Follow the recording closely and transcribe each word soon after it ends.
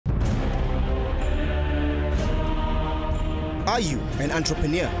Are you an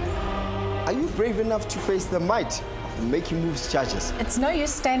entrepreneur? Are you brave enough to face the might of making moves charges? It's no use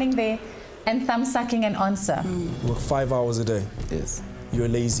standing there and thumb-sucking an answer. Work 5 hours a day. Yes. You're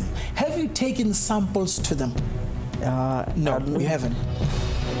lazy. Have you taken samples to them? No, we haven't.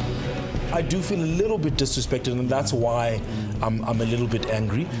 I do feel a little bit disrespected, and that's why I'm a little bit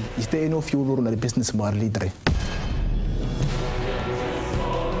angry. Is there enough fuel on the business more leader?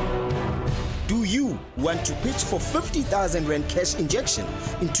 Do you want to pitch for 50,000 Rand cash injection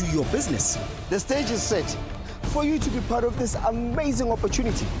into your business? The stage is set for you to be part of this amazing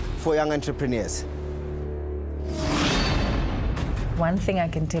opportunity for young entrepreneurs. One thing I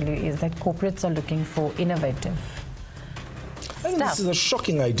can tell you is that corporates are looking for innovative I think this is a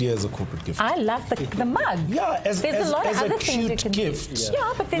shocking idea as a corporate gift. I love the mug. Yeah, there's a lot of other things you can gift.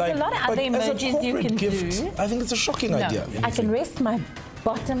 Yeah, but there's a lot of other emojis you can do. I think it's a shocking idea. I can rest my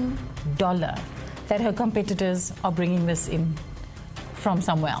bottom dollar that her competitors are bringing this in from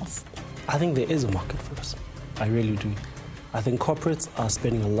somewhere else. I think there is a market for this. I really do. I think corporates are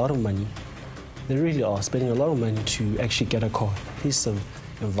spending a lot of money. They really are spending a lot of money to actually get a cohesive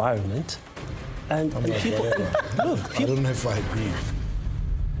environment. And people, look, I don't know if I agree.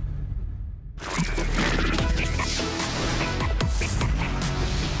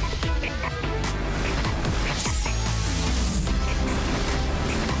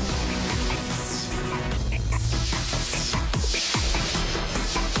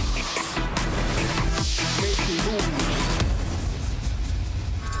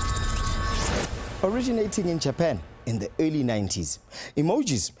 Originating in Japan in the early 90s,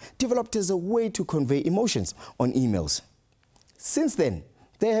 emojis developed as a way to convey emotions on emails. Since then,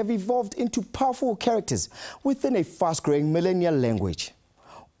 they have evolved into powerful characters within a fast-growing millennial language.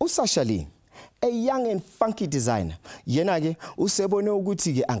 Sashe-lee, a young and funky designer, yena-ke usebone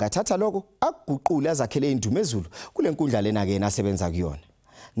ukuthi-ke angathatha lokho akuguqule azakhele indumezulu kule nkundla lena-ke yena asebenza kuyona.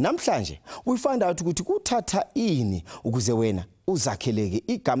 Namhlanje we find out ukuthi kuthatha ini ukuze wena uzakheleke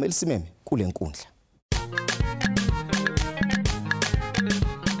igama elisimeme kule nkundla.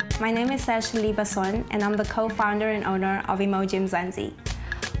 My name is Sashe-lee and I'm the co-founder and owner of Emoji Mzansi.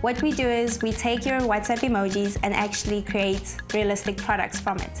 What we do is we take your WhatsApp emojis and actually create realistic products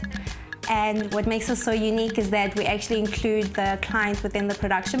from it. And what makes us so unique is that we actually include the client within the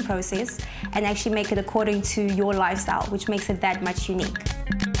production process and actually make it according to your lifestyle, which makes it that much unique.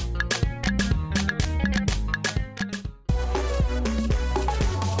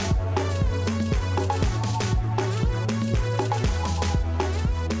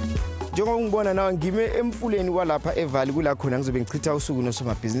 Njengokubona nawe ngime emfuleni walapha eValley kula khona ngizobe ngichitha usuku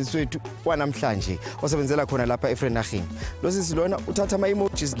nosomabhizinisi wethu wanamhlanje osebenzela khona lapha eFrenagini. Lo sisilona uthatha ama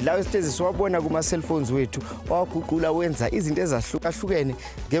emojis lawo esihlezi siwabona kuma cellphones wethu waguqula wenza izinto ezahlukahlukene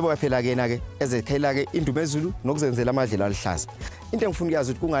ngeke phela kena ke ezekhela ke indumezulu nokuzenzela amadlela alihlaza. Into engifuna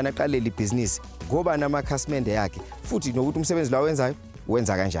ukuyazi ukuthi kungani aqalele ibhizinisi ngoba namakhasimende yakhe futhi nokuthi umsebenzi lawo wenzayo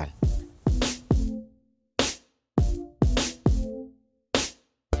wenza kanjani.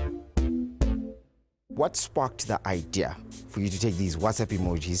 What sparked the idea for you to take these WhatsApp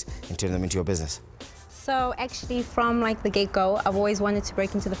emojis and turn them into your business? So actually from like the get-go, I've always wanted to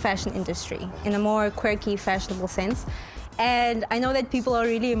break into the fashion industry in a more quirky, fashionable sense. And I know that people are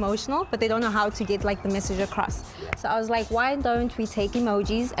really emotional, but they don't know how to get like the message across. So I was like, why don't we take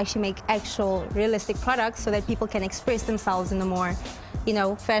emojis, actually make actual realistic products so that people can express themselves in a more, you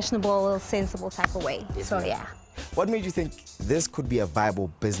know, fashionable, sensible type of way. Yes, so yeah. What made you think this could be a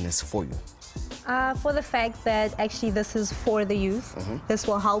viable business for you? For the fact that actually this is for the youth. This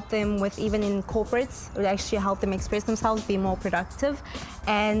will help them with, even in corporates, it will actually help them express themselves, be more productive.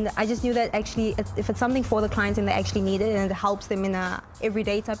 And I just knew that actually if it's something for the clients and they actually need it and it helps them in a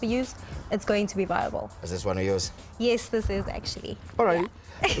everyday type of use, it's going to be viable. Is this one of yours? Yes, this is actually. All right.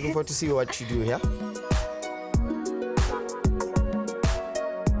 Yeah. Looking forward to see what you do here.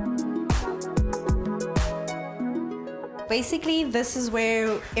 Basically, this is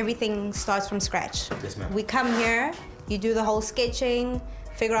where everything starts from scratch. Yes, ma'am. We come here, you do the whole sketching,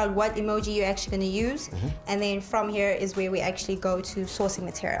 figure out what emoji you're actually going to use, and then from here is where we actually go to sourcing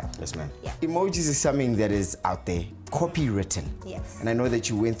material. Yes, ma'am. Yeah. Emojis is something that is out there, copywritten. Yes. And I know that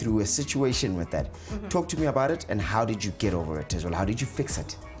you went through a situation with that. Talk to me about it, and how did you get over it as well? How did you fix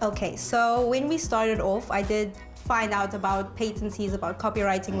it? Okay, so when we started off, I did find out about patencies, about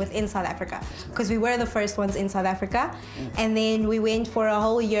copywriting within South Africa, because we were the first ones in South Africa. And then we went for a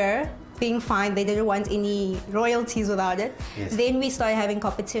whole year being fine. They didn't want any royalties without it. Yes. Then we started having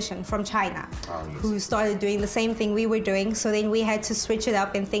competition from China, who started doing the same thing we were doing. So then we had to switch it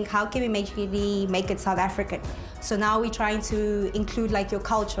up and think, how can we make it South African? So now we're trying to include like your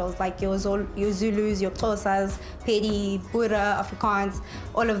cultures, like your Zulus, your Xhosas, Pedi, Boere, Afrikaans,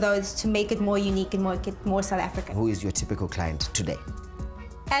 all of those, to make it more unique and make it more South African. Who is your typical client today?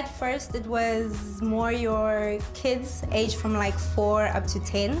 At first, it was more your kids aged from like 4 up to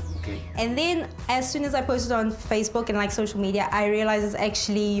 10. Okay. And then as soon as I posted on Facebook and like social media, I realized it's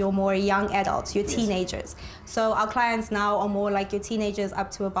actually your more young adults, your teenagers. So our clients now are more like your teenagers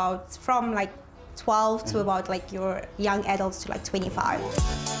up to about, from like 12 to about like your young adults to like 25.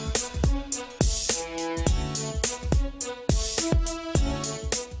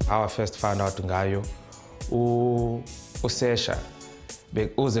 How I first found out ngayo, Sashe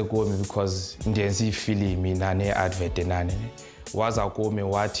uze kume because ndiyenza ifilimi nane advert nane waza kume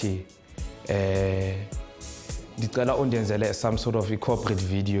wathi ndicela undenzele some sort of a corporate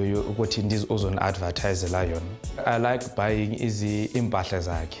video ukuthi ndizozon advertise la yona. I like buying impahla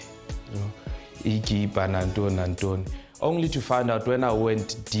zakhe, you know, igiba nantoni, only to find out when I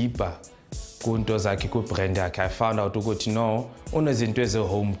went deeper kunto zakhe ku brand yakhe, I found out ukuthi no, unezinto eze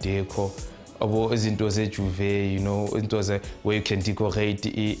home decor, izinto ze-Juve, you know, into where you can decorate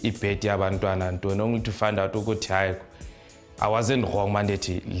ibed yabantwana ntoni, only to find out ukuthi hayi, I wasn't wrong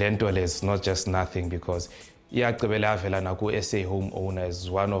mandethi lento is not just nothing, because iyagcibela yavela naku SA Home Owners,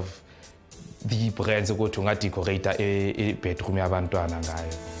 one of the brands ukuthi ungadecorate i-bedroom yabantwana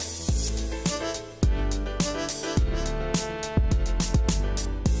ngayo.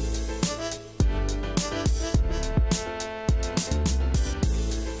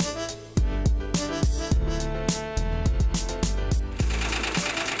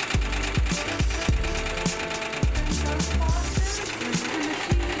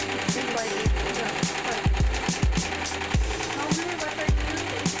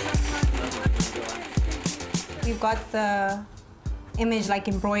 We've got the image like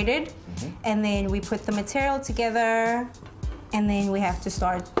embroidered, and then we put the material together, and then we have to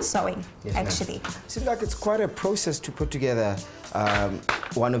start sewing, actually. Seems like it's quite a process to put together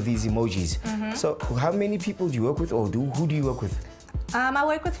one of these emojis. So how many people do you work with, or who do you work with? I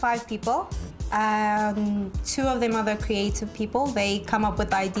work with 5 people. 2 of them are the creative people. They come up with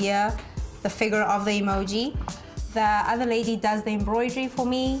the idea, the figure of the emoji. The other lady does the embroidery for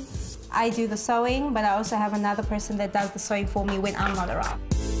me. I do the sewing, but I also have another person that does the sewing for me when I'm not around.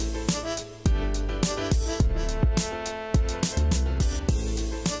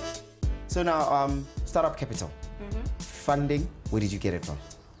 So now, startup capital. Funding, where did you get it from?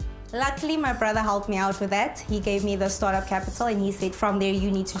 Luckily, my brother helped me out with that. He gave me the startup capital, and he said from there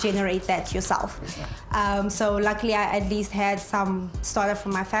you need to generate that yourself. So luckily, I at least had some startup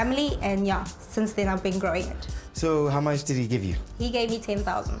from my family, and yeah, since then I've been growing it. So how much did he give you? He gave me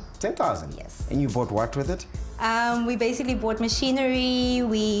 10,000. 10,000? Yes. And you bought what with it? We basically bought machinery,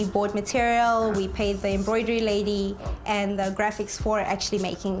 we bought material, we paid the embroidery lady, and the graphics for actually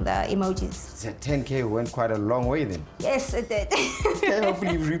making the emojis. That 10K went quite a long way then. Yes, it did. Okay,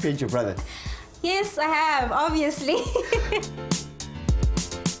 hopefully you repaid your brother. Yes, I have, obviously.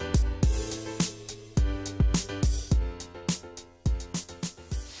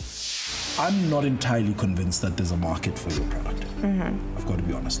 I'm not entirely convinced that there's a market for your product. I've got to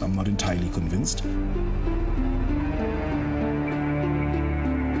be honest, I'm not entirely convinced.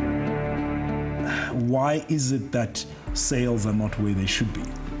 Why is it that sales are not where they should be?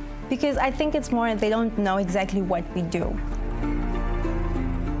 Because I think it's more they don't know exactly what we do.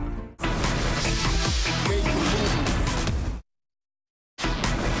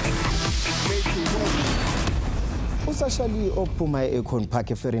 Sashe-lee ophuma ekhona park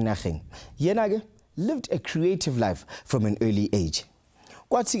eFerinageng yena-ke lived a creative life from an early age.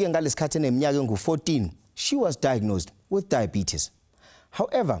 Kwathi-ke ngalesikhathi eneminyaka engu-14, she was diagnosed with diabetes.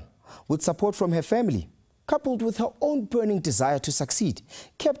 However, with support from her family, coupled with her own burning desire to succeed,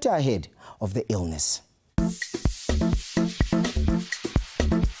 kept her ahead of the illness.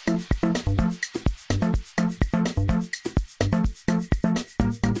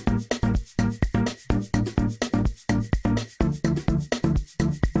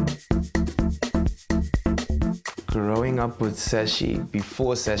 Growing up with Sashe,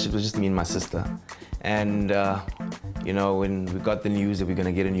 before Sashe, it was just me and my sister. And, you know, when we got the news that we're going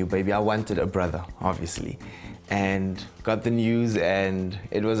to get a new baby, I wanted a brother, obviously. And got the news, and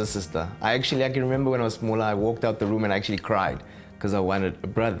it was a sister. I can remember when I was smaller, I walked out the room and I actually cried because I wanted a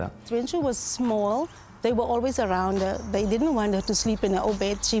brother. When she was small, they were always around her. They didn't want her to sleep in her own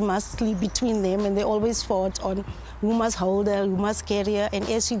bed. She must sleep between them, and they always fought on who must hold her, who must carry her. And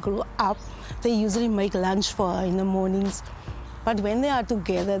as she grew up, they usually make lunch for her in the mornings. But when they are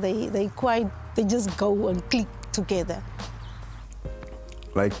together, they just go and click together.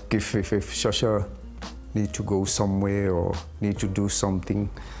 Like if Sashe need to go somewhere or need to do something,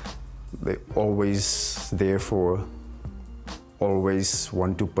 they're always there for, always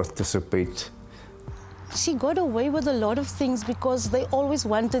want to participate. She got away with a lot of things because they always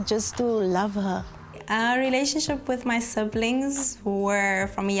wanted just to love her. Our relationship with my siblings were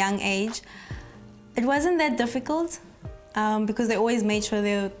from a young age. It wasn't that difficult because they always made sure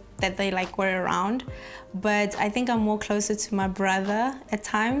that they were around. But I think I'm more closer to my brother at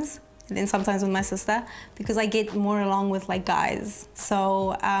times than sometimes with my sister because I get more along with guys.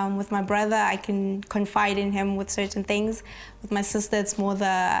 So with my brother, I can confide in him with certain things. With my sister, it's more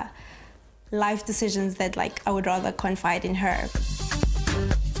the life decisions that I would rather confide in her.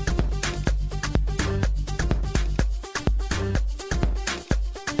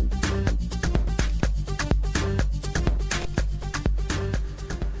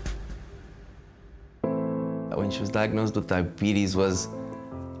 When she was diagnosed with diabetes was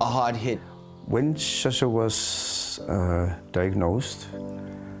a hard hit. When Sashe was diagnosed,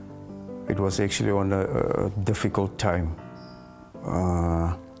 it was actually on a difficult time.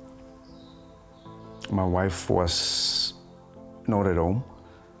 My wife was not at home.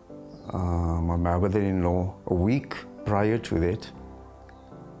 My mother-in-law, a week prior to that,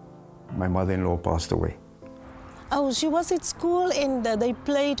 my mother-in-law passed away. Oh, she was at school and they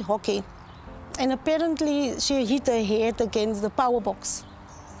played hockey. And apparently she hit her head against the power box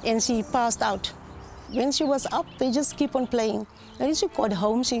and she passed out. When she was up, they just keep on playing. And when she got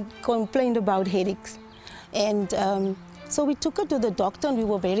home, she complained about headaches. And so we took her to the doctor and we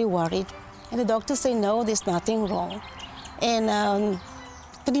were very worried. And the doctor said, no, there's nothing wrong. And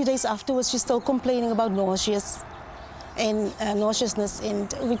 3 days afterwards, she's still complaining about nauseousness.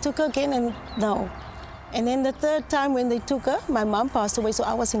 And we took her again and no. And then the third time when they took her, my mom passed away, so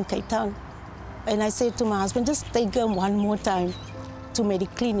I was in Cape Town. And I said to my husband, just take her one more time to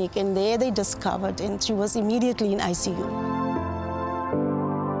Mediclinic. And there they discovered, and she was immediately in ICU.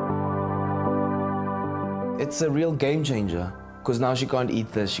 It's a real game changer because now she can't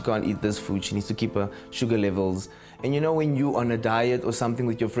eat this, she can't eat this food, she needs to keep her sugar levels. And you know when you're on a diet or something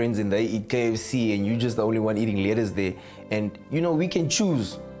with your friends and they eat KFC and you're just the only one eating lettuce there, and you know we can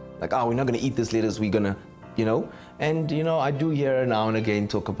choose, like, oh, we're not gonna eat this lettuce, we're gonna, you know? And you know, I do hear her now and again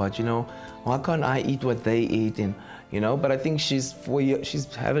talk about, you know, why can't I eat what they eat? And you know, but I think she's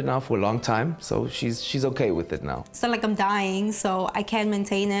had it now for a long time, so she's okay with it now. So I'm dying, so I can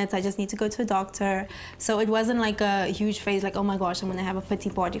maintain it. I just need to go to a doctor. So it wasn't like a huge phase, like, oh my gosh, I'm gonna have a pity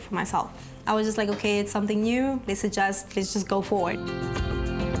party for myself. I was just like, okay, it's something new. Let's adjust. Let's just go forward.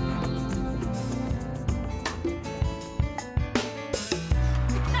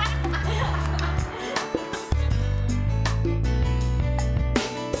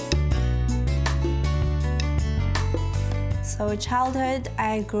 So childhood,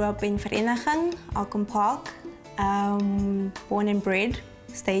 I grew up in Vereniging, Alcom Park, born and bred,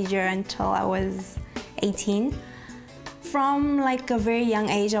 stayed here until I was 18. From a very young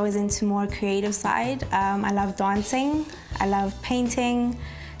age, I was into more creative side. I love dancing, I love painting,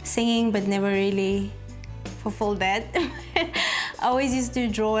 singing, but never really fulfilled that. I always used to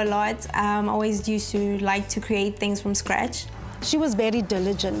draw a lot, always used to like to create things from scratch. She was very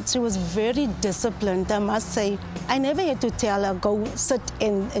diligent. She was very disciplined, I must say. I never had to tell her, go sit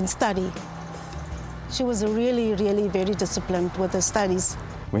and study. She was really, really very disciplined with her studies.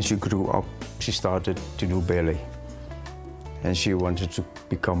 When she grew up, she started to do ballet. And she wanted to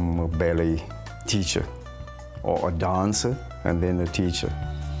become a ballet teacher, or a dancer, and then a teacher.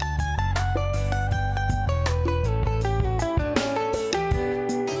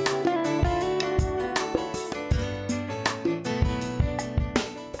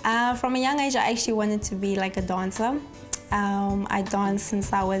 From a young age, I actually wanted to be like a dancer. I danced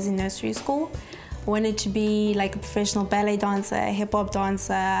since I was in nursery school. I wanted to be like a professional ballet dancer, a hip-hop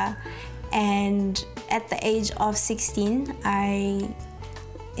dancer, and at the age of 16, I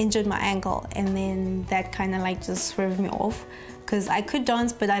injured my ankle, and then that kind of just swerved me off because I could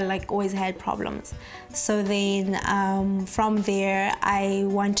dance, but I always had problems. So then from there, I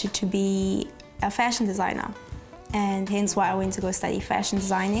wanted to be a fashion designer. And hence why I went to go study fashion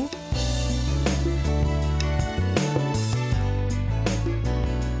designing.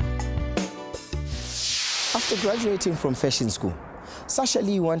 After graduating from fashion school,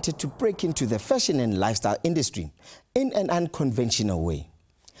 Sashe-lee wanted to break into the fashion and lifestyle industry in an unconventional way.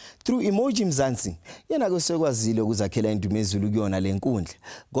 Through Emoji Mzansi, yena kusekwazile ukuzakhela indumo ezulu kuyona lenkundla.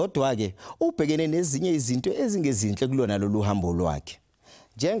 Kodwa-ke ubhekene nezinye izinto ezingezinhle kulona lolu hambo lwakhe.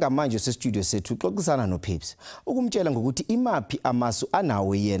 Njengamanje sestudio sethu uxoxisana noPepsi ukumtshela ngokuthi imaphi amasu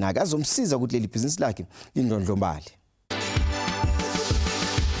anawe yena akazomsiza ukuthi leli business lakhe lindlondlombale.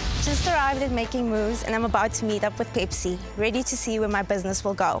 just arrived at Making Moves and I'm about to meet up with Pepsi, ready to see where my business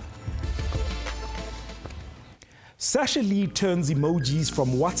will go. Sashe-lee turns emojis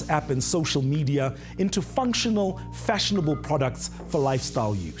from WhatsApp and social media into functional, fashionable products for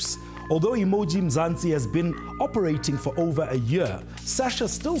lifestyle use. Although Emoji Mzansi has been operating for over a year, Sasha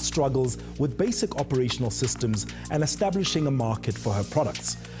still struggles with basic operational systems and establishing a market for her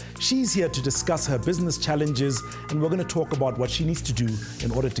products. She's here to discuss her business challenges, and we're going to talk about what she needs to do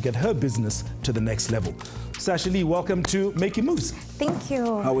in order to get her business to the next level. Sashe-lee, welcome to Making Moves. Thank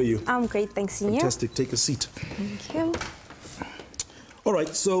you. How are you? I'm great, thanks, Senior. Fantastic. Take a seat. Thank you. All right,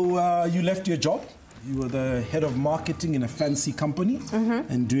 so you left your job. You were the head of marketing in a fancy company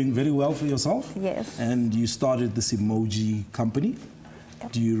and doing very well for yourself. Yes. And you started this emoji company.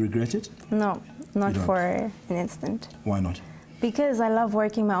 Yep. Do you regret it? No, not for an instant. Why not? Because I love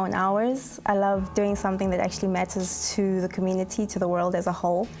working my own hours. I love doing something that actually matters to the community, to the world as a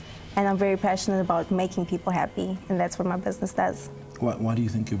whole. And I'm very passionate about making people happy, and that's what my business does. Why do you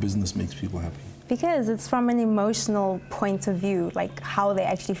think your business makes people happy? Because it's from an emotional point of view, like how they're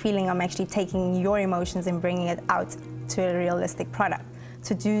actually feeling. I'm actually taking your emotions and bringing it out to a realistic product.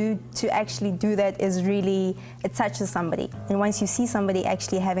 To actually do that is really, it touches somebody. And once you see somebody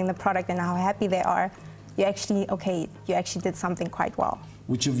actually having the product and how happy they are, you actually did something quite well.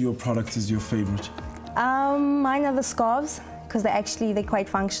 Which of your products is your favorite? Mine are the scarves, because they're quite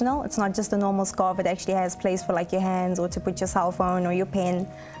functional. It's not just a normal scarf, it actually has place for like your hands or to put your cell phone or your pen.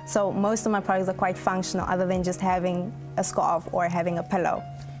 So most of my products are quite functional other than just having a scarf or having a pillow,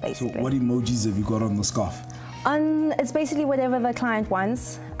 basically. So what emojis have you got on the scarf? It's basically whatever the client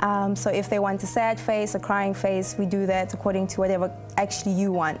wants. So if they want a sad face, a crying face, we do that according to whatever actually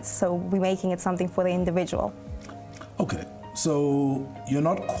you want. So we're making it something for the individual. Okay, so you're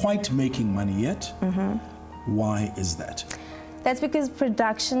not quite making money yet. Why is that? That's because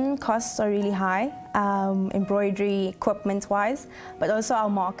production costs are really high, embroidery, equipment-wise, but also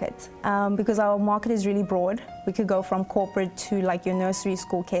our market. Because our market is really broad. We could go from corporate to like your nursery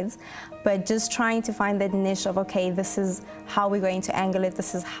school kids, but just trying to find that niche of, okay, this is how we're going to angle it,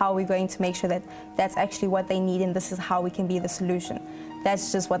 this is how we're going to make sure that that's actually what they need, and this is how we can be the solution.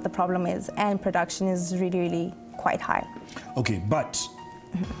 That's just what the problem is, and production is really, really quite high. Okay, but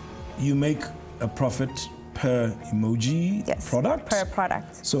you make a profit per emoji product? Per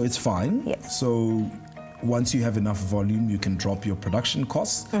product. So it's fine? Yes. So once you have enough volume, you can drop your production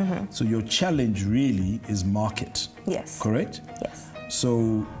costs. So your challenge really is market. Yes. Correct? Yes.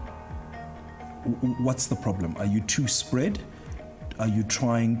 So what's the problem? Are you too spread? Are you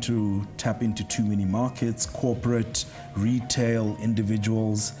trying to tap into too many markets, corporate, retail,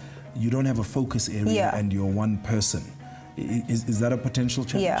 individuals? You don't have a focus area and you're one person. Is that a potential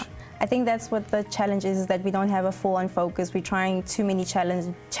challenge? Yeah. I think that's what the challenge is that we don't have a full-on focus. We're trying too many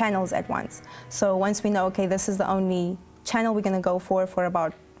channels at once. So once we know, okay, this is the only channel we're going to go for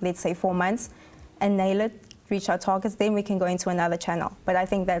about, let's say, 4 months, and nail it, reach our targets, then we can go into another channel. But I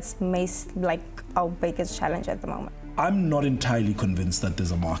think that's like our biggest challenge at the moment. I'm not entirely convinced that there's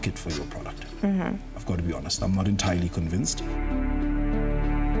a market for your product. I've got to be honest, I'm not entirely convinced.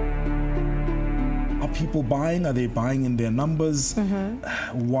 Are people buying? Are they buying in their numbers?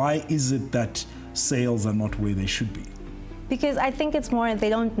 Why is it that sales are not where they should be? Because I think it's more they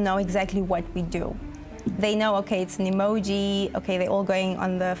don't know exactly what we do. They know, okay, it's an emoji, okay, they're all going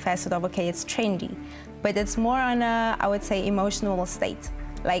on the facet of, okay, it's trendy. But it's more on a, I would say, emotional state.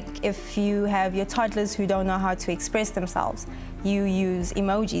 Like if you have your toddlers who don't know how to express themselves, you use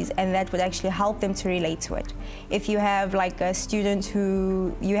emojis and that would actually help them to relate to it. If you have like a student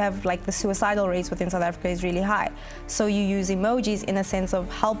who, you have like the suicidal rates within South Africa is really high. So you use emojis in a sense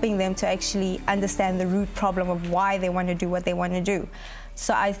of helping them to actually understand the root problem of why they want to do what they want to do.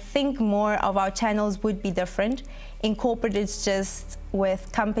 So I think more of our channels would be different. In corporate, it's just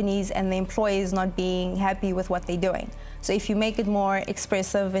with companies and the employees not being happy with what they're doing. So if you make it more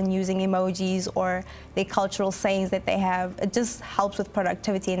expressive and using emojis or the cultural sayings that they have, it just helps with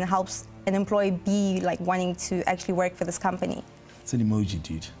productivity and helps an employee be like wanting to actually work for this company. It's an emoji,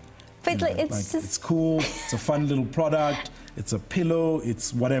 dude. But like, it's cool, it's a fun little product, it's a pillow,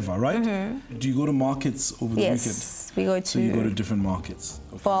 it's whatever, right? Do you go to markets over the weekend? Yes, we go to... So you go to different markets?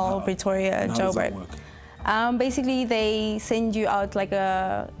 Vaal, Pretoria, Joburg. Basically, they send you out like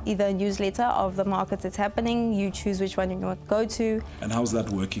either a newsletter of the markets that's happening. You choose which one you want to go to. And how's that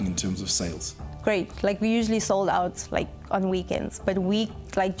working in terms of sales? Great. Like we usually sold out like on weekends, but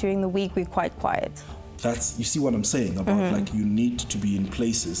during the week we're quite quiet. That's, you see what I'm saying about like you need to be in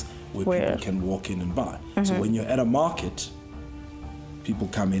places where people can walk in and buy. So when you're at a market, people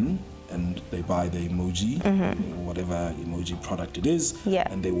come in and they buy the emoji, whatever emoji product it is,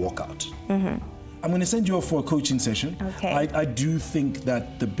 and they walk out. I'm going to send you off for a coaching session. Okay. I do think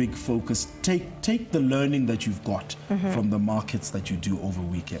that the big focus, take the learning that you've got from the markets that you do over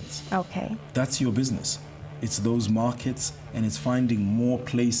weekends. Okay. That's your business. It's those markets, and it's finding more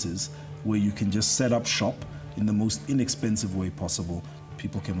places where you can just set up shop in the most inexpensive way possible.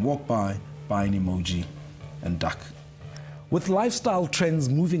 People can walk by, buy an emoji, and duck. With lifestyle trends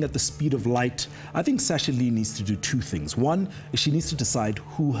moving at the speed of light, I think Sashe-lee needs to do two things. One is she needs to decide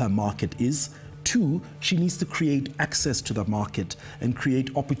who her market is. Two, she needs to create access to the market and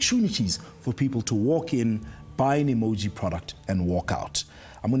create opportunities for people to walk in, buy an emoji product, and walk out.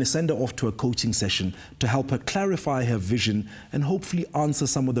 I'm going to send her off to a coaching session to help her clarify her vision and hopefully answer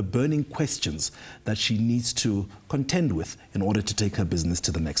some of the burning questions that she needs to contend with in order to take her business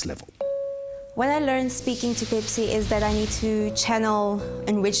to the next level. What I learned speaking to Pepsi is that I need to channel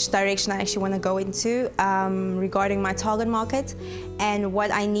in which direction I actually want to go into regarding my target market and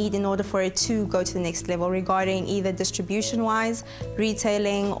what I need in order for it to go to the next level regarding either distribution-wise,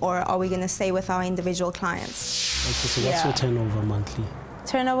 retailing, or are we going to stay with our individual clients. Okay, so what's your turnover monthly?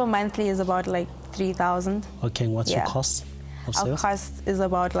 Turnover monthly is about like 3,000. Okay, and what's your cost of sales? Our cost is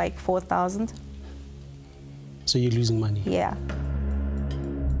about like 4,000. So you're losing money? Yeah.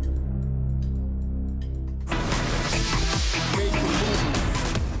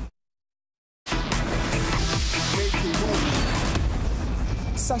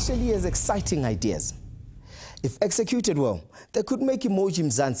 Sashe-lee has exciting ideas. If executed well, they could make Emoji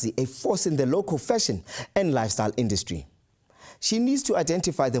Mzansi a force in the local fashion and lifestyle industry. She needs to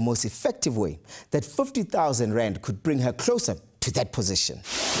identify the most effective way that 50,000 Rand could bring her closer to that position.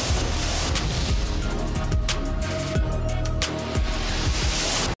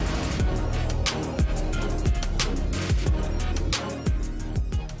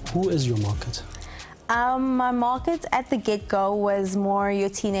 Who is your market? My market at the get-go was more your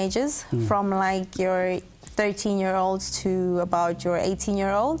teenagers, from like your 13-year-olds to about your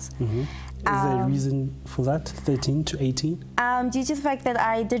 18-year-olds. Is there a reason for that, 13 to 18? Due to the fact that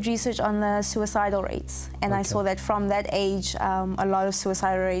I did research on the suicidal rates, and I saw that from that age, a lot of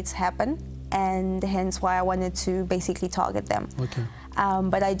suicide rates happen, and hence why I wanted to basically target them. Okay.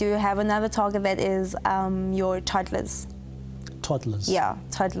 But I do have another target that is your toddlers. Toddlers? Yeah,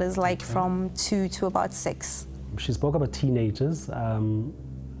 toddlers, like from 2 to about 6. She spoke about teenagers,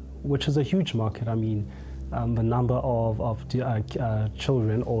 which is a huge market. I mean, the number of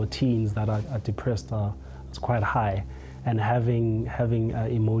children or teens that are depressed is quite high, and having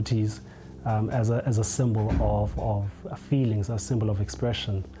emojis as a symbol of feelings, a symbol of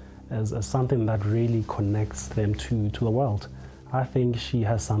expression, is something that really connects them to the world. I think she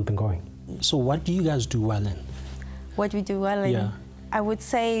has something going. So what do you guys do well in? What we do well in? I would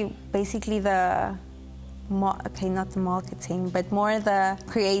say basically not the marketing, but more the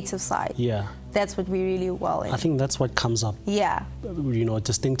creative side. Yeah. That's what we really well in. I think that's what comes up. Yeah. You know,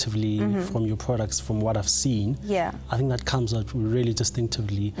 distinctively from your products, from what I've seen. Yeah. I think that comes out really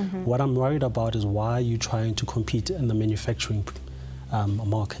distinctively. What I'm worried about is why you're trying to compete in the manufacturing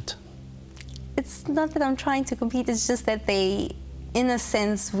market. It's not that I'm trying to compete, it's just that in a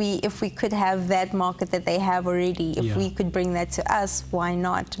sense, if we could have that market that they have already, if we could bring that to us, why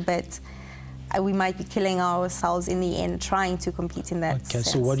not? But we might be killing ourselves in the end trying to compete in that sense.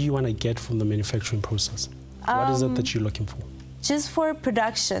 So what do you want to get from the manufacturing process? What is it that you're looking for? Just for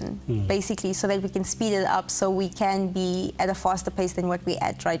production, basically, so that we can speed it up so we can be at a faster pace than what we're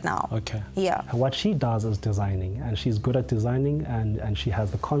at right now. Okay. Yeah. And what she does is designing, and she's good at designing, and she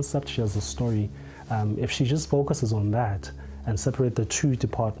has the concept, she has the story. If she just focuses on that, and separate the two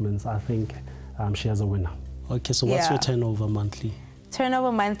departments, I think she has a winner. Okay, so what's your turnover monthly?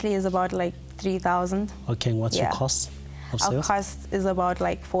 Turnover monthly is about like 3,000. Okay, and what's your cost of sales? Our cost is about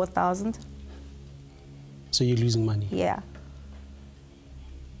like 4,000. So you're losing money? Yeah.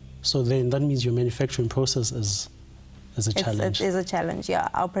 So then that means your manufacturing process is a challenge? It is a challenge, yeah.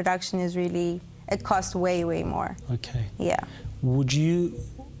 Our production is really, it costs way, way more. Okay. Yeah. Would you,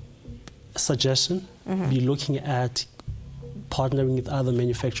 suggestion, be looking at partnering with other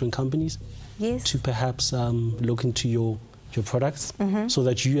manufacturing companies? Yes. To perhaps look into your products so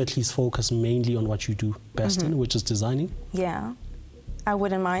that you at least focus mainly on what you do best in, which is designing? Yeah, I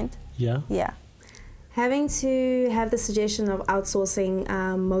wouldn't mind. Yeah? Yeah. Having to have the suggestion of outsourcing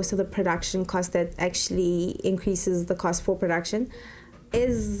most of the production cost that actually increases the cost for production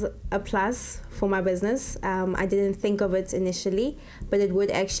is a plus for my business. I didn't think of it initially, but it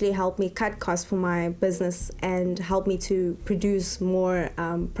would actually help me cut costs for my business and help me to produce more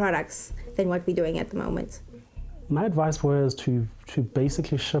products than what we're doing at the moment. My advice was to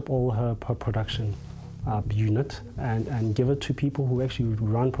basically ship all her production unit and give it to people who actually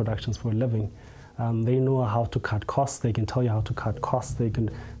run productions for a living. They know how to cut costs. They can tell you how to cut costs.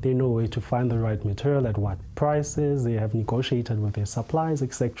 They know where to find the right material at what prices. They have negotiated with their suppliers,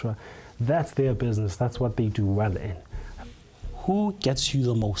 etc. That's their business. That's what they do well in. Who gets you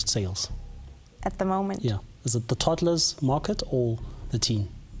the most sales? At the moment? Yeah. Is it the toddlers market or the teen?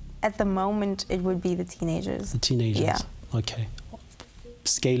 At the moment, it would be the teenagers. The teenagers? Yeah. Okay.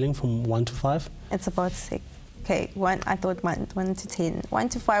 Scaling from 1 to 5? It's about 6. Okay, I thought 1 to 10. 1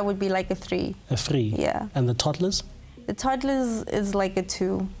 to 5 would be like a 3. A 3? Yeah. And the toddlers? The toddlers is like a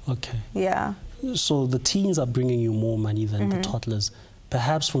 2. Okay. Yeah. So the teens are bringing you more money than the toddlers.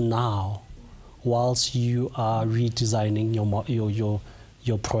 Perhaps from now, whilst you are redesigning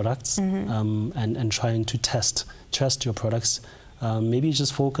your products and trying to test your products, maybe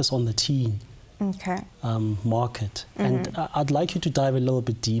just focus on the teen market. And I'd like you to dive a little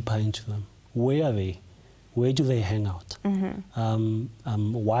bit deeper into them. Where are they? Where do they hang out?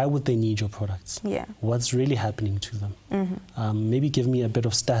 Why would they need your products? Yeah. What's really happening to them? Maybe give me a bit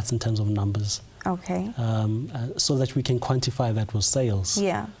of stats in terms of numbers. Okay. So that we can quantify that with sales.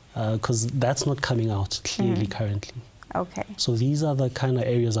 Yeah. Because that's not coming out clearly currently. Okay. So these are the kind of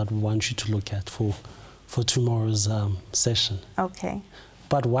areas I'd want you to look at for tomorrow's session. Okay.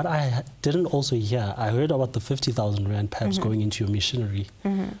 But what I didn't also hear, I heard about the 50,000 Rand perhaps going into your machinery.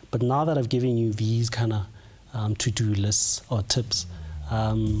 But now that I've given you these kind of to-do lists or tips,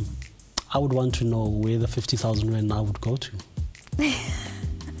 I would want to know where the 50,000 Rand now would go to.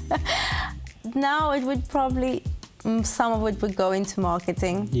 Now it would probably, some of it would go into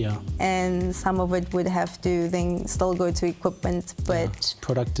marketing. Yeah. And some of it would have to then still go to equipment, but...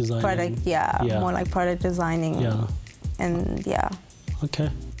 Product designing. More like product designing. Yeah. And yeah. Okay.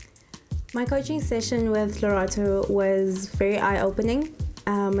 My coaching session with Lorato was very eye-opening.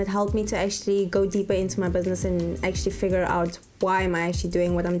 It helped me to actually go deeper into my business and actually figure out why am I actually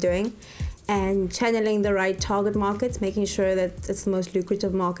doing what I'm doing, and channeling the right target markets, making sure that it's the most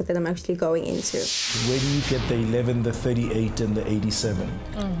lucrative market that I'm actually going into. Where do you get the 11, the 38 and the 87?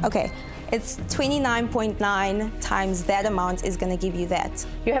 Okay, it's 29.9 times that amount is going to give you that.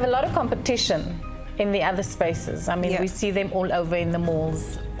 You have a lot of competition in the other spaces. I mean, we see them all over in the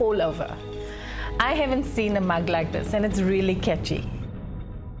malls, all over. I haven't seen a mug like this, and it's really catchy.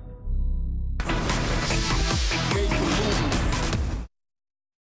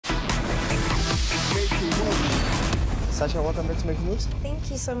 Sasha, welcome back to Making Moves.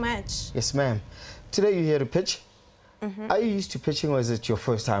 Thank you so much. Yes, ma'am. Today you're here to pitch. Are you used to pitching, or is it your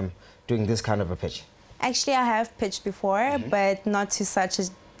first time doing this kind of a pitch? Actually, I have pitched before, but not to such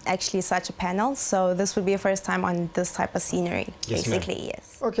a panel. So this would be a first time on this type of scenery, basically,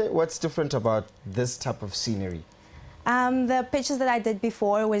 yes. Okay, what's different about this type of scenery? The pitches that I did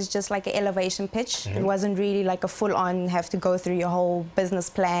before was just like an elevation pitch. It wasn't really like a full-on, have to go through your whole business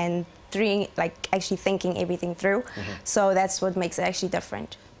plan, like actually thinking everything through. So that's what makes it actually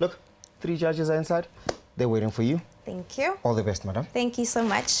different. Look, 3 judges are inside. They're waiting for you. Thank you. All the best, madam. Thank you so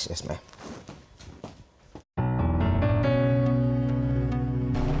much. Yes, ma'am.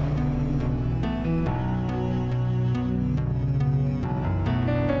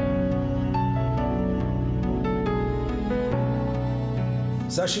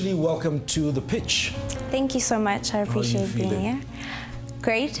 Sashe-lee, welcome to the pitch. Thank you so much. I appreciate being here.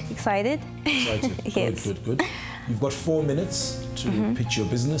 Great, excited. Excited. Yes. Good. You've got 4 minutes to pitch your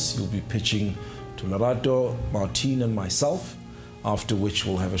business. You'll be pitching to Lorato, Martine and myself, after which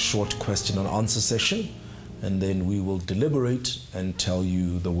we'll have a short question and answer session, and then we will deliberate and tell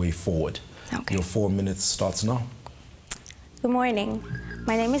you the way forward. Okay. Your 4 minutes starts now. Good morning.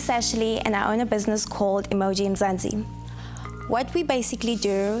 My name is Sashe-lee and I own a business called Emoji Mzansi. What we basically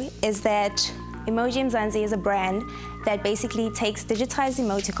do is that Emoji Mzansi is a brand that basically takes digitized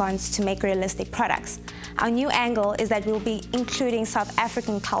emoticons to make realistic products. Our new angle is that we'll be including South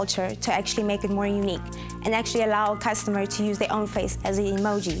African culture to actually make it more unique and actually allow a customer to use their own face as an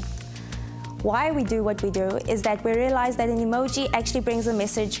emoji. Why we do what we do is that we realize that an emoji actually brings a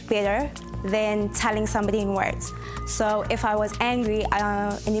message better than telling somebody in words. So if I was angry,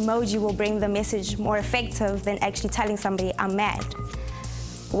 an emoji will bring the message more effective than actually telling somebody I'm mad.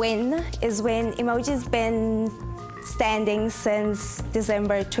 When emoji's been standing since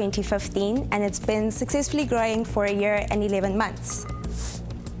December 2015, and it's been successfully growing for 1 year and 11 months.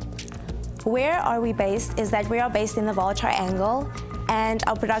 Where are we based is that we are based in the Vaal Triangle, and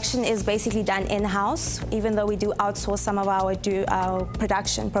our production is basically done in-house, even though we do outsource some of our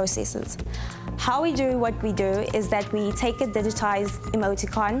production processes. How we do what we do is that we take a digitized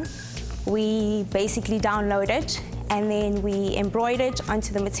emoticon, We basically download it, and then we embroider it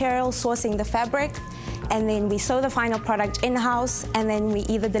onto the material, sourcing the fabric, and then we sew the final product in-house, and then we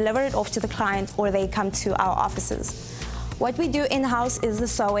either deliver it off to the client or they come to our offices. What we do in-house is the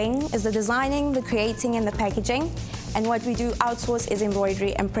sewing, is the designing, the creating, and the packaging, and what we do outsource is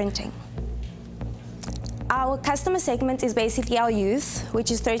embroidery and printing. Our customer segment is basically our youth, which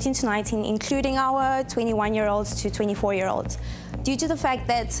is 13 to 19, including our 21-year-olds to 24-year-olds. Due to the fact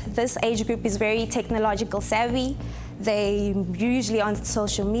that this age group is very technological savvy, they usually on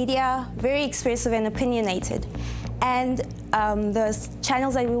social media, very expressive and opinionated. And the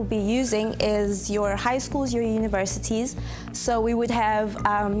channels that we'll be using is your high schools, your universities. So we would have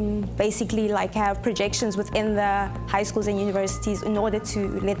basically have projections within the high schools and universities in order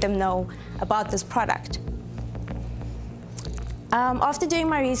to let them know about this product. After doing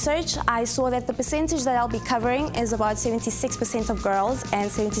my research, I saw that the percentage that I'll be covering is about 76% of girls and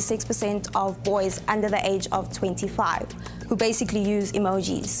 76% of boys under the age of 25, who basically use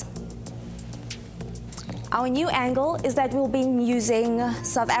emojis. Our new angle is that we'll be using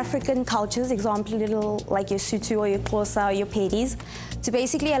South African cultures, example like your Sotho or your Xhosa or your Pedis, to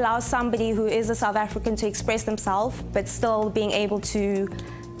basically allow somebody who is a South African to express themselves, but still being able to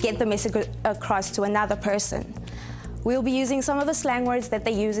get the message across to another person. We'll be using some of the slang words that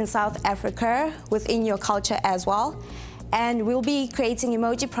they use in South Africa within your culture as well. And we'll be creating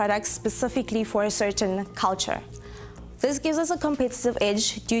emoji products specifically for a certain culture. This gives us a competitive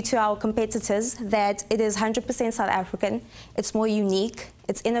edge due to our competitors that it is 100% South African, it's more unique,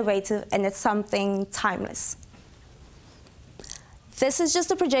 it's innovative, and it's something timeless. This is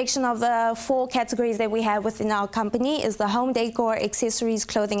just a projection of the 4 categories that we have within our company, is the home decor, accessories,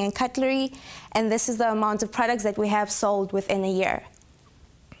 clothing, and cutlery, and this is the amount of products that we have sold within a year.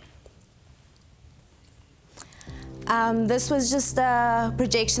 This was just a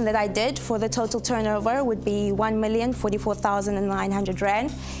projection that I did for the total turnover would be 1,044,900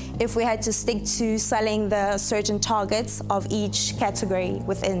 Rand if we had to stick to selling the certain targets of each category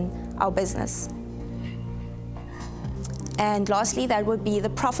within our business. And lastly, that would be the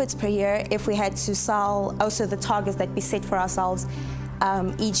profits per year if we had to sell also the targets that we set for ourselves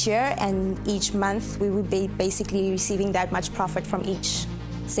each year, and each month we would be basically receiving that much profit from each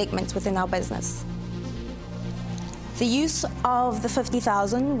segment within our business. The use of the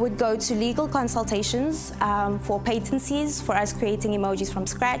 50,000 would go to legal consultations for patencies, for us creating emojis from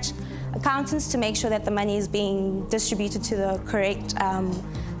scratch, accountants to make sure that the money is being distributed to the correct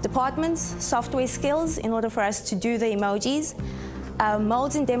departments, software skills in order for us to do the emojis,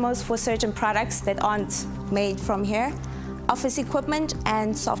 molds and demos for certain products that aren't made from here, office equipment,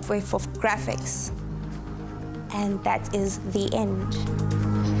 and software for graphics. And that is the end.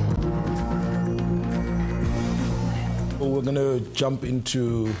 We're going to jump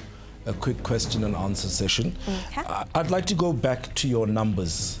into a quick question and answer session. Okay. I'd like to go back to your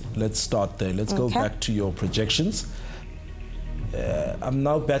numbers. Let's start there. Let's go back to your projections. I'm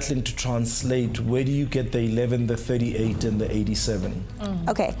now battling to translate. Where do you get the 11, the 38, and the 87?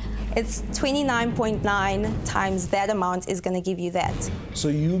 Okay, it's 29.9 times that amount is going to give you that. So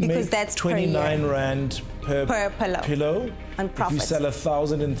you make that's 29 Rand per pillow. And profit. If you sell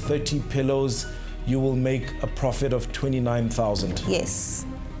 1,030 pillows, you will make a profit of 29,000. Yes,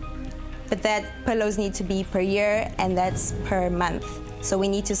 but that pillows need to be per year, and that's per month. So we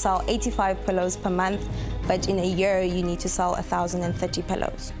need to sell 85 pillows per month, but in a year you need to sell 1,030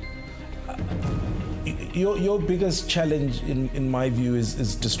 pillows. Your biggest challenge, in my view,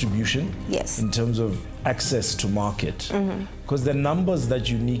 is distribution. Yes. In terms of access to market. Because the numbers that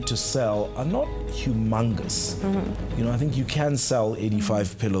you need to sell are not humongous. You know, I think you can sell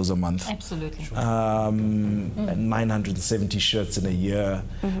 85 pillows a month. Absolutely. And 970 shirts in a year.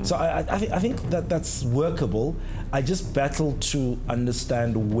 So I think that's workable. I just battle to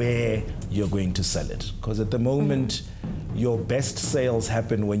understand where you're going to sell it. Because at the moment, your best sales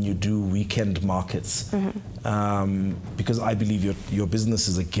happen when you do weekend markets. Because I believe your business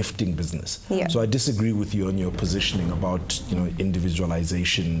is a gifting business. Yeah. So I disagree with you on your positioning about, you know,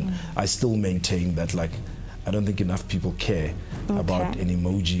 individualization. I still maintain that, like, I don't think enough people care about an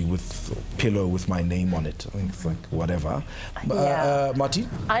emoji with pillow with my name on it. I think it's like whatever. Marty?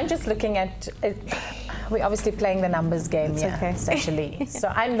 I'm just looking at we're obviously playing the numbers game here, Sashe-lee. So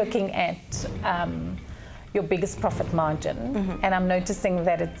I'm looking at your biggest profit margin, and I'm noticing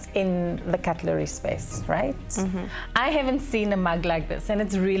that it's in the cutlery space, right? I haven't seen a mug like this, and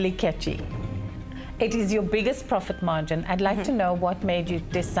it's really catchy. It is your biggest profit margin. I'd like to know what made you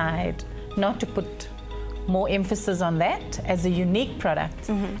decide not to put more emphasis on that as a unique product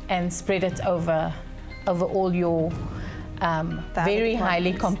and spread it over all your very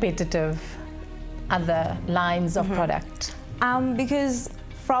highly competitive other lines of product? Because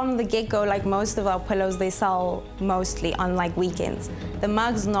from the get-go, like most of our pillows, they sell mostly on like weekends. The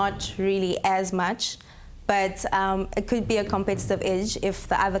mugs not really as much, but it could be a competitive edge if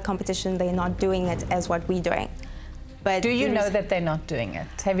the other competition, they're not doing it as what we're doing. But do you know that they're not doing it?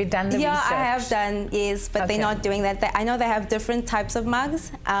 Have you done the research? Yeah, I have done, yes, but they're not doing that. I know they have different types of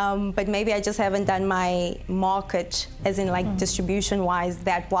mugs, but maybe I just haven't done my market, as in like distribution-wise,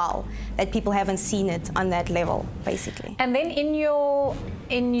 that well, that people haven't seen it on that level, basically. And then in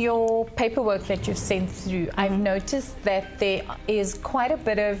your paperwork that you've sent through, I've noticed that there is quite a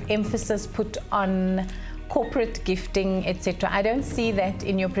bit of emphasis put on corporate gifting, etc. I don't see that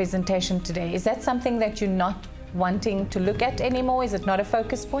in your presentation today. Is that something that you're not wanting to look at anymore? Is it not a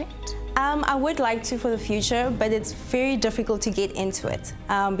focus point? I would like to for the future, but it's very difficult to get into it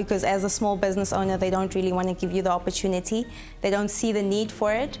because as a small business owner, they don't really want to give you the opportunity. They don't see the need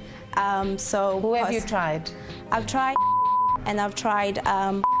for it. So who have you tried? I've tried and I've tried.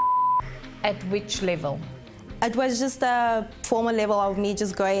 At which level? It was just a formal level of me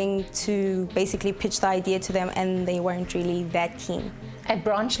just going to basically pitch the idea to them, and they weren't really that keen. At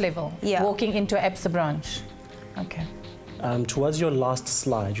branch level? Yeah. Walking into an ABSA branch? Okay. Towards your last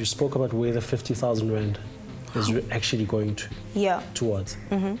slide, you spoke about where the 50,000 Rand is actually going to. Yeah. Towards.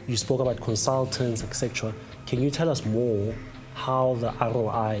 You spoke about consultants, etc. Can you tell us more how the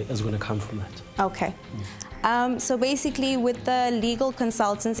ROI is going to come from that? Okay. So basically, with the legal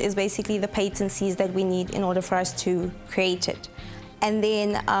consultants is basically the patencies that we need in order for us to create it. And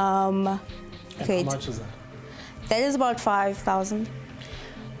then... How much is that? That is about 5,000.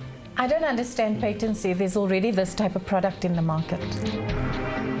 I don't understand patency. There's already this type of product in the market.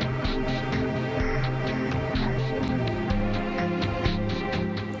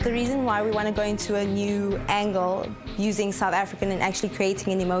 The reason why we want to go into a new angle using South African and actually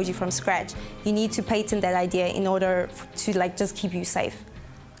creating an emoji from scratch, you need to patent that idea in order to like just keep you safe.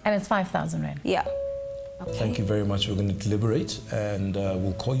 And it's 5,000 Rand? Yeah. Okay. Thank you very much. We're going to deliberate and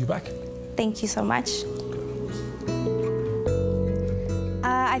we'll call you back. Thank you so much.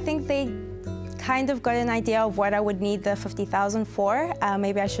 I think they kind of got an idea of what I would need the 50,000 for.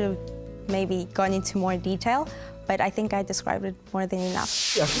 Maybe I should have gone into more detail, but I think I described it more than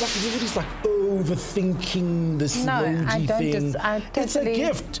enough. Yeah, I feel like everybody's like overthinking this emoji thing. It's a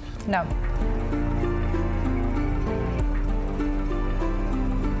gift. No.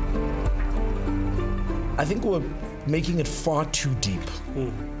 I think we're making it far too deep.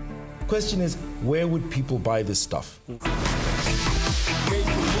 Question is, where would people buy this stuff?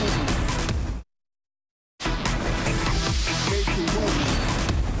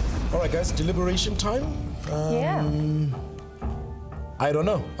 All right, guys, deliberation time. Yeah. I don't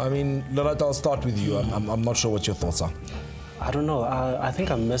know. I mean, Loretta, I'll start with you. I'm not sure what your thoughts are. I don't know. I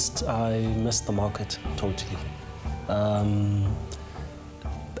think I missed the market totally.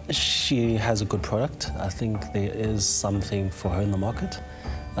 She has a good product. I think there is something for her in the market.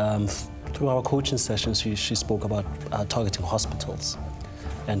 Through our coaching sessions, she spoke about targeting hospitals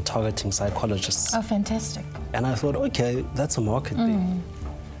and targeting psychologists. Oh, fantastic. And I thought, okay, that's a market there.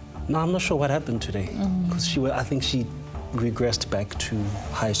 Now, I'm not sure what happened today, because I think she regressed back to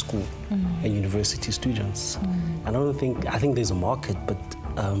high school and university students. I think there's a market, but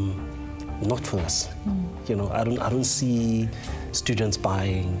not for this. You know, I don't see students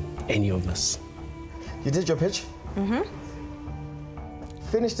buying any of this. You did your pitch?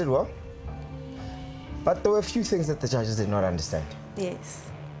 Finished it well, but there were a few things that the judges did not understand. Yes.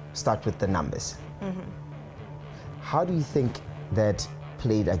 Start with the numbers. How do you think that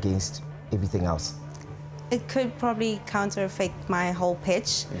played against everything else? It could probably counter-affect my whole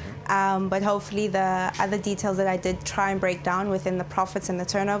pitch, but hopefully the other details that I did try and break down within the profits and the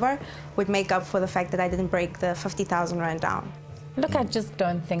turnover would make up for the fact that I didn't break the 50,000 Rand down. Look, I just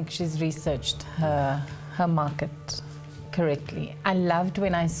don't think she's researched her market correctly. I loved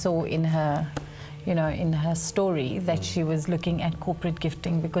when I saw in her, you know, in her story that she was looking at corporate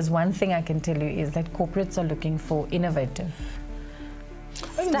gifting, because one thing I can tell you is that corporates are looking for innovative I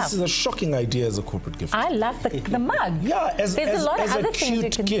think this is a shocking idea as a corporate gift. I love the mug. Yeah, there's a lot of other things you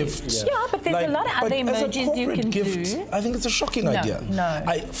can gift. do. Yeah, but there's a lot of other emojis you can do. I think it's a shocking idea. No.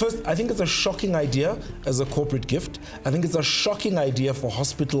 First, I think it's a shocking idea as a corporate gift. I think it's a shocking idea for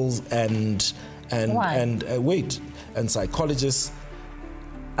hospitals and psychologists.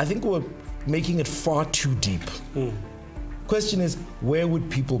 I think we're making it far too deep. Question is, where would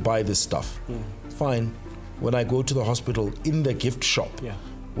people buy this stuff? Fine. When I go to the hospital in the gift shop,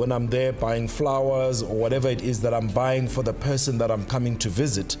 when I'm there buying flowers or whatever it is that I'm buying for the person that I'm coming to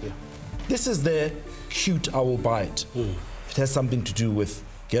visit, this is there, cute, I will buy it. It has something to do with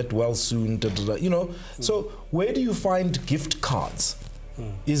get well soon, you know. So where do you find gift cards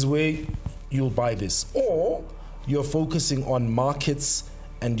is where you'll buy this. Or you're focusing on markets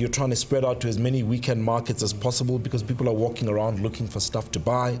and you're trying to spread out to as many weekend markets as possible because people are walking around looking for stuff to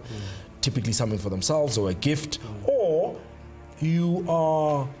buy, typically something for themselves or a gift. Or you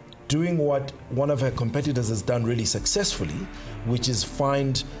are doing what one of her competitors has done really successfully, which is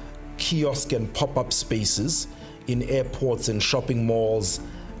find kiosk and pop-up spaces in airports and shopping malls.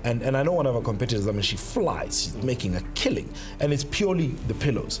 And I know one of our competitors, I mean, she flies, she's making a killing. And it's purely the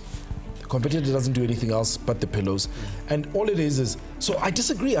pillows. The competitor doesn't do anything else but the pillows. And all it is, so I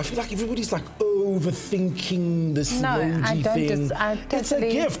disagree. I feel like everybody's like overthinking this emoji thing. It's a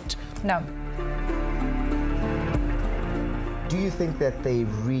gift. No. Do you think that they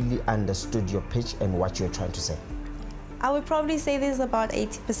really understood your pitch and what you're trying to say? I would probably say there's about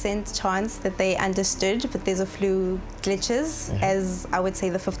 80% chance that they understood, but there's a few glitches, as I would say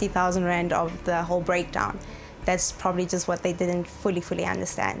the 50,000 Rand of the whole breakdown. That's probably just what they didn't fully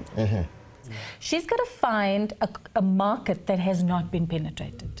understand. She's got to find a market that has not been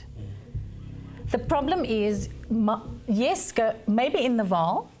penetrated. The problem is, yes, maybe in the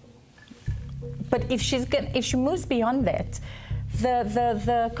Vaal, but if she moves beyond that,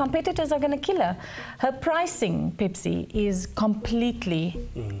 the competitors are going to kill her. Her pricing, Pepsi, is completely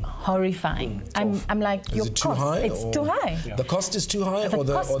horrifying. I'm like, your cost, it's too high. The cost is too high, or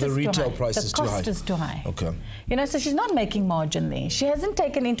the retail price is too high? The cost is too high. Okay. You know, so she's not making margin there. She hasn't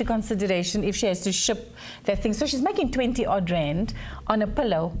taken into consideration if she has to ship that thing. So she's making 20 odd Rand on a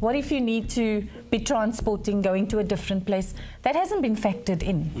pillow. What if you need to be transporting, going to a different place? That hasn't been factored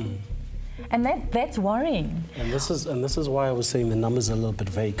in. And that's worrying. And this is why I was saying the numbers are a little bit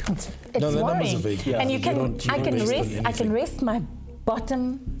vague. It's the worrying. numbers are vague. Yeah. And I can rest my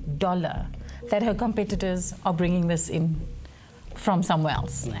bottom dollar that her competitors are bringing this in from somewhere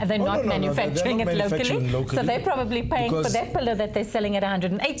else. And they're not manufacturing it locally. So they're probably paying for that pillow that they're selling at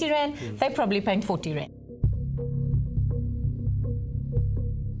 180 Rand, they're probably paying 40 Rand.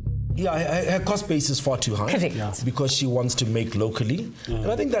 Yeah, her cost base is far too high. Correct. Because she wants to make locally.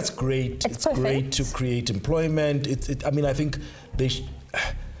 And I think that's great. It's great to create employment. I mean, I think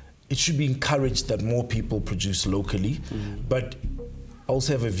it should be encouraged that more people produce locally. But I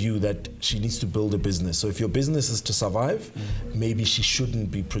also have a view that she needs to build a business. So if your business is to survive, maybe she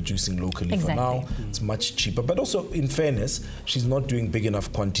shouldn't be producing locally for now. It's much cheaper. But also, in fairness, she's not doing big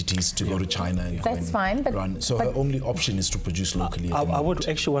enough quantities to go to China and run. So her only option is to produce locally. I would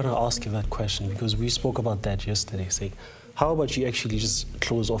actually want to ask you that question, because we spoke about that yesterday, saying, how about you actually just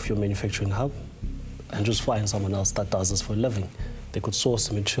close off your manufacturing hub and just find someone else that does this for a living? They could source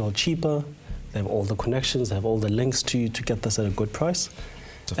the material cheaper. They have all the connections, they have all the links to get this at a good price.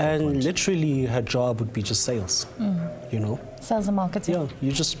 And literally her job would be just sales, you know? Sales and marketing. Yeah,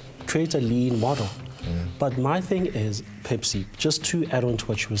 you just create a lean model. But my thing is, Pepsi, just to add on to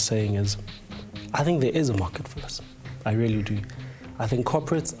what you were saying is, I think there is a market for this. I really do. I think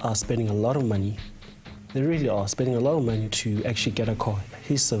corporates are spending a lot of money. They really are spending a lot of money to actually get a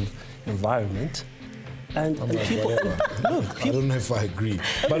cohesive environment. And people, I don't know if I agree.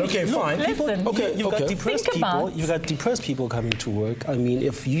 But okay, fine. Listen, you've got depressed people coming to work. I mean,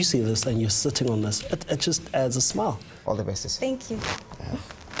 if you see this and you're sitting on this, it just adds a smile. All the best. Thank you.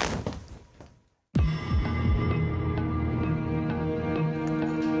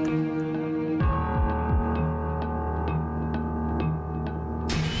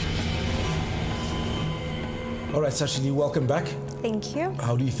 All right, Sashe-lee, welcome back. Thank you.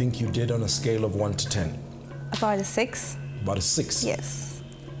 How do you think you did on a scale of 1 to 10? About a 6. About a 6? Yes.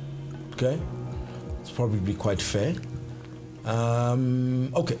 Okay. It's probably quite fair.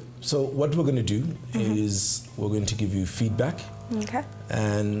 Okay, so what we're going to do is we're going to give you feedback. Okay.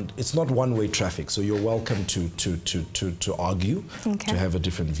 And it's not one-way traffic, so you're welcome to argue, to have a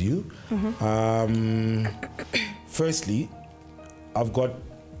different view. Firstly,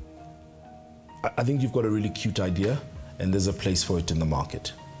 I think you've got a really cute idea, and there's a place for it in the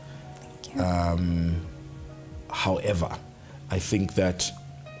market. Thank you. However, I think that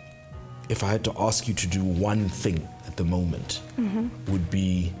if I had to ask you to do one thing at the moment, would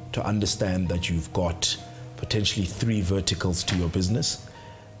be to understand that you've got potentially 3 verticals to your business.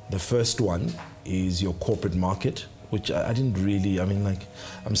 The first one is your corporate market, which I didn't really, I mean, like,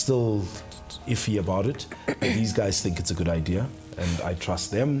 I'm still iffy about it. These guys think it's a good idea, and I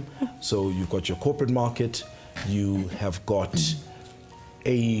trust them. So you've got your corporate market, you have got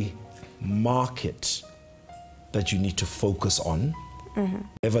a market that you need to focus on,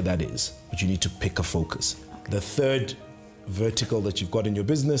 whatever that is, but you need to pick a focus. The third vertical that you've got in your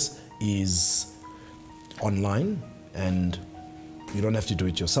business is online, and you don't have to do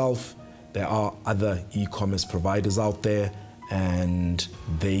it yourself. There are other e-commerce providers out there, and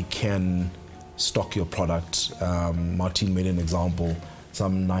they can stock your product. Martine made an example.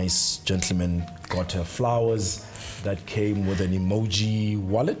 Some nice gentleman got her flowers that came with an emoji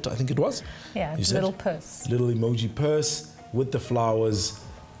wallet, I think it was. Yeah, it's a little purse. Little emoji purse with the flowers,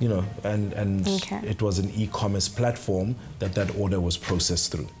 you know, and it was an e-commerce platform that order was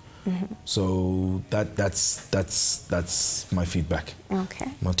processed through. So that's my feedback. Okay.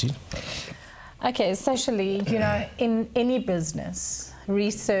 Martine? Okay, Sashe-lee, you know, in any business,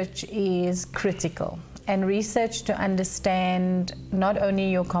 research is critical. And research to understand not only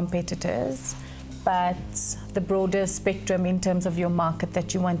your competitors, but the broader spectrum in terms of your market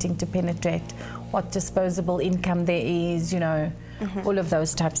that you're wanting to penetrate, what disposable income there is, you know, all of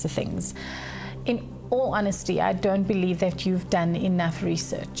those types of things. In all honesty, I don't believe that you've done enough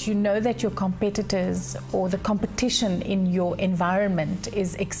research. You know that your competitors or the competition in your environment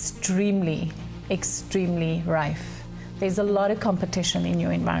is extremely, extremely rife. There's a lot of competition in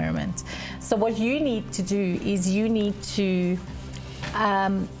your environment. So what you need to do is you need to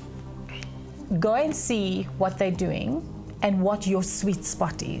go and see what they're doing and what your sweet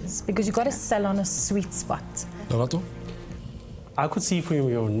spot is, because you've got to sell on a sweet spot. Donato? I could see from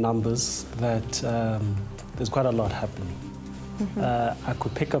your numbers that there's quite a lot happening. I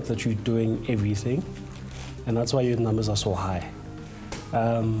could pick up that you're doing everything, and that's why your numbers are so high.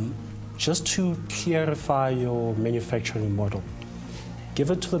 Just to clarify your manufacturing model, give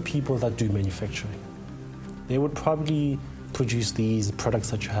it to the people that do manufacturing. They would probably produce these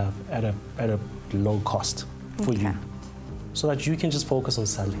products that you have at a low cost for you, so that you can just focus on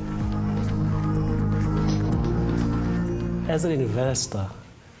selling. As an investor,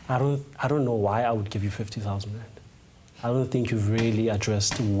 I don't know why I would give you 50,000 Rand. I don't think you've really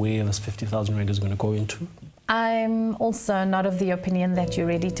addressed where this 50,000 Rand is going to go into. I'm also not of the opinion that you're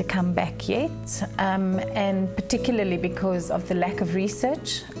ready to come back yet, and particularly because of the lack of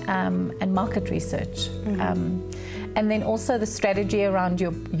research and market research. And then also the strategy around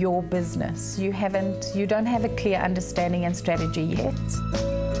your business. You don't have a clear understanding and strategy yet.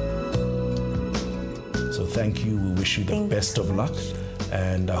 So thank you, we wish you the best of luck,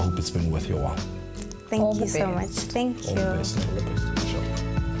 and I hope it's been worth your while. Thank you so much. Thank you. All the best. All the best. Sure.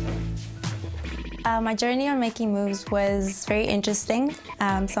 My journey on making moves was very interesting,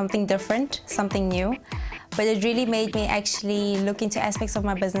 something different, something new. But it really made me actually look into aspects of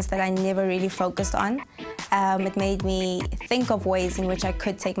my business that I never really focused on. It made me think of ways in which I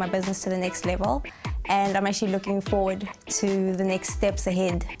could take my business to the next level. And I'm actually looking forward to the next steps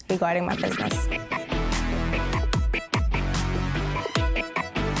ahead regarding my business.